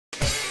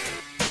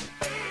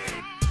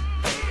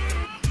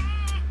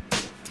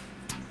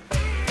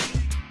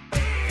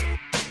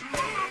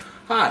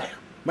Hi,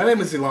 my name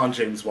is Elon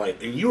James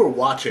White, and you are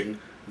watching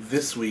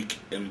This Week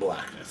in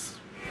Blackness.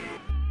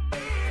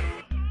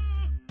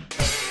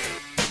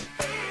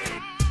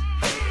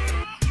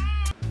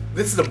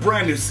 This is a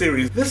brand new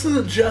series. This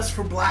isn't just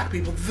for black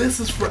people,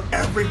 this is for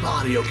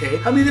everybody, okay?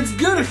 I mean, it's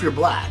good if you're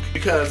black,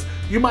 because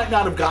you might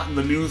not have gotten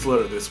the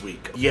newsletter this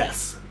week.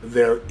 Yes,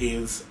 there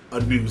is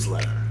a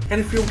newsletter.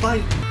 And if you're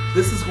white,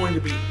 this is going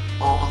to be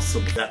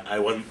awesome. That I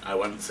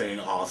wasn't saying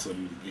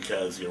awesome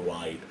because you're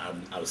white.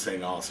 I was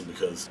saying awesome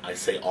because I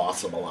say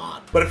awesome a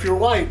lot. But if you're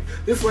white,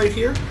 this right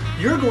here,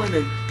 you're going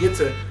to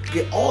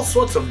get all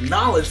sorts of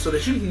knowledge so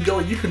that you can go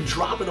and you can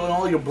drop it on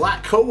all your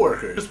black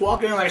coworkers. Just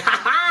walk in like, ha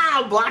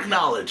ha, black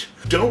knowledge.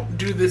 Don't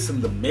do this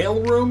in the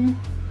mailroom.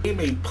 They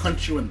may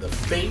punch you in the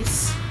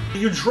face.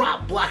 You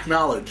drop black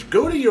knowledge.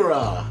 Go to your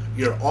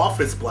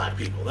office black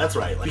people. That's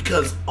right,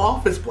 because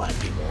office black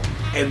people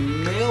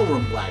and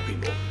mailroom black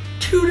people,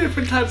 two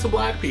different types of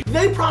black people.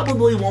 They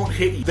probably won't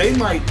hit you. They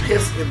might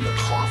piss in the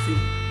coffee,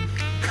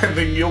 and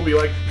then you'll be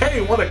like,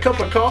 "Hey, want a cup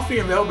of coffee?"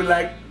 And they'll be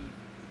like,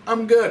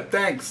 "I'm good,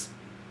 thanks.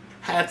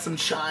 Had some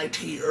chai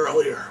tea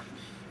earlier.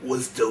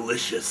 Was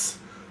delicious.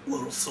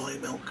 Little soy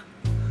milk."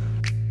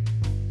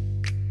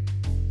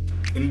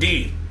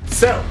 Indeed.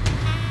 So,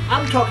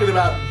 I'm talking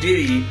about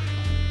Diddy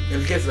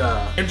and his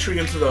entry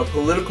into the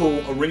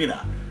political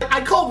arena.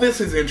 I call this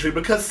his entry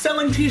because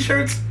selling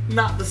t-shirts,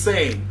 not the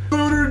same.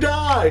 Vote or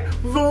die!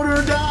 Vote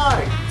or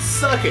die!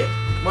 Suck it!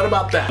 What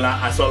about that?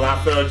 I saw a lot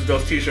of thugs with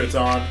those t-shirts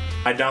on.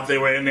 I doubt they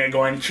were in there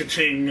going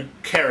cha-ching,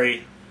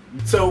 carry.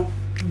 So,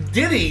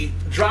 Diddy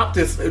dropped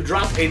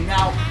a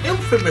now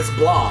infamous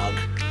blog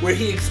where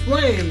he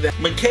explained that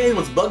McCain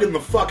was bugging the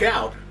fuck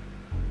out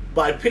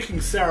by picking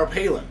Sarah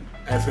Palin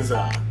as his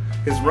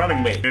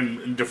running mate.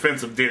 In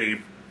defense of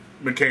Diddy,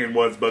 McCain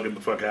was bugging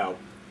the fuck out.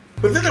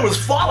 But then there was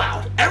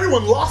fallout.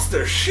 Everyone lost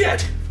their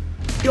shit.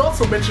 He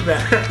also mentioned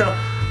that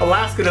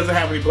Alaska doesn't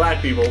have any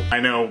black people. I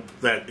know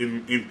that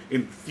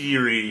in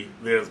theory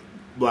there's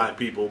black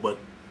people, but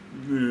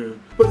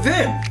then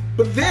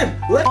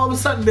all of a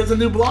sudden there's a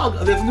new blog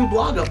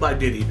up by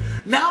Diddy.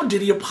 Now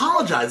Diddy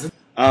apologizes.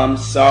 I'm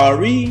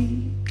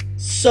sorry.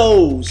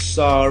 So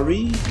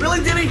sorry.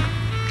 Really, Diddy?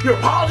 You're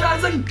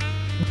apologizing?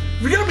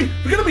 If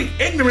you're gonna be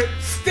ignorant,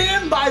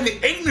 stand by the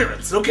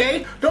ignorance,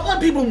 okay? Don't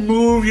let people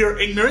move your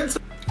ignorance.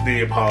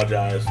 They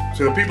apologize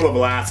to the people of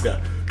Alaska.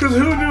 Because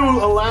who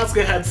knew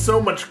Alaska had so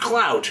much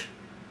clout?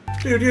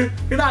 Dude, you're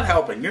not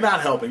helping. You're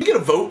not helping. Can we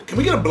get a vote? Can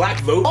we get a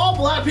black vote? All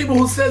black people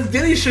who says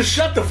Diddy should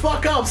shut the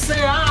fuck up,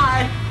 say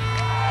aye.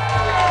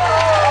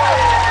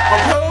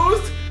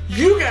 Opposed?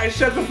 You guys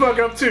shut the fuck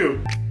up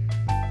too.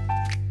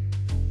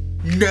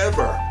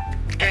 Never,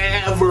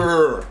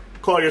 ever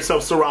call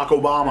yourself Barack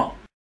Obama.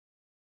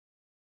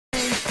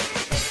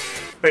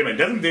 Wait a minute,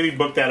 doesn't Diddy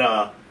book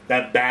that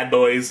Bad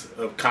Boys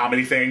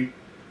comedy thing?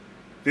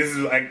 This is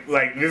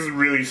like this is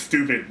really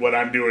stupid what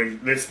I'm doing.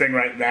 This thing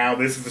right now,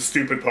 this is the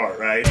stupid part,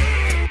 right?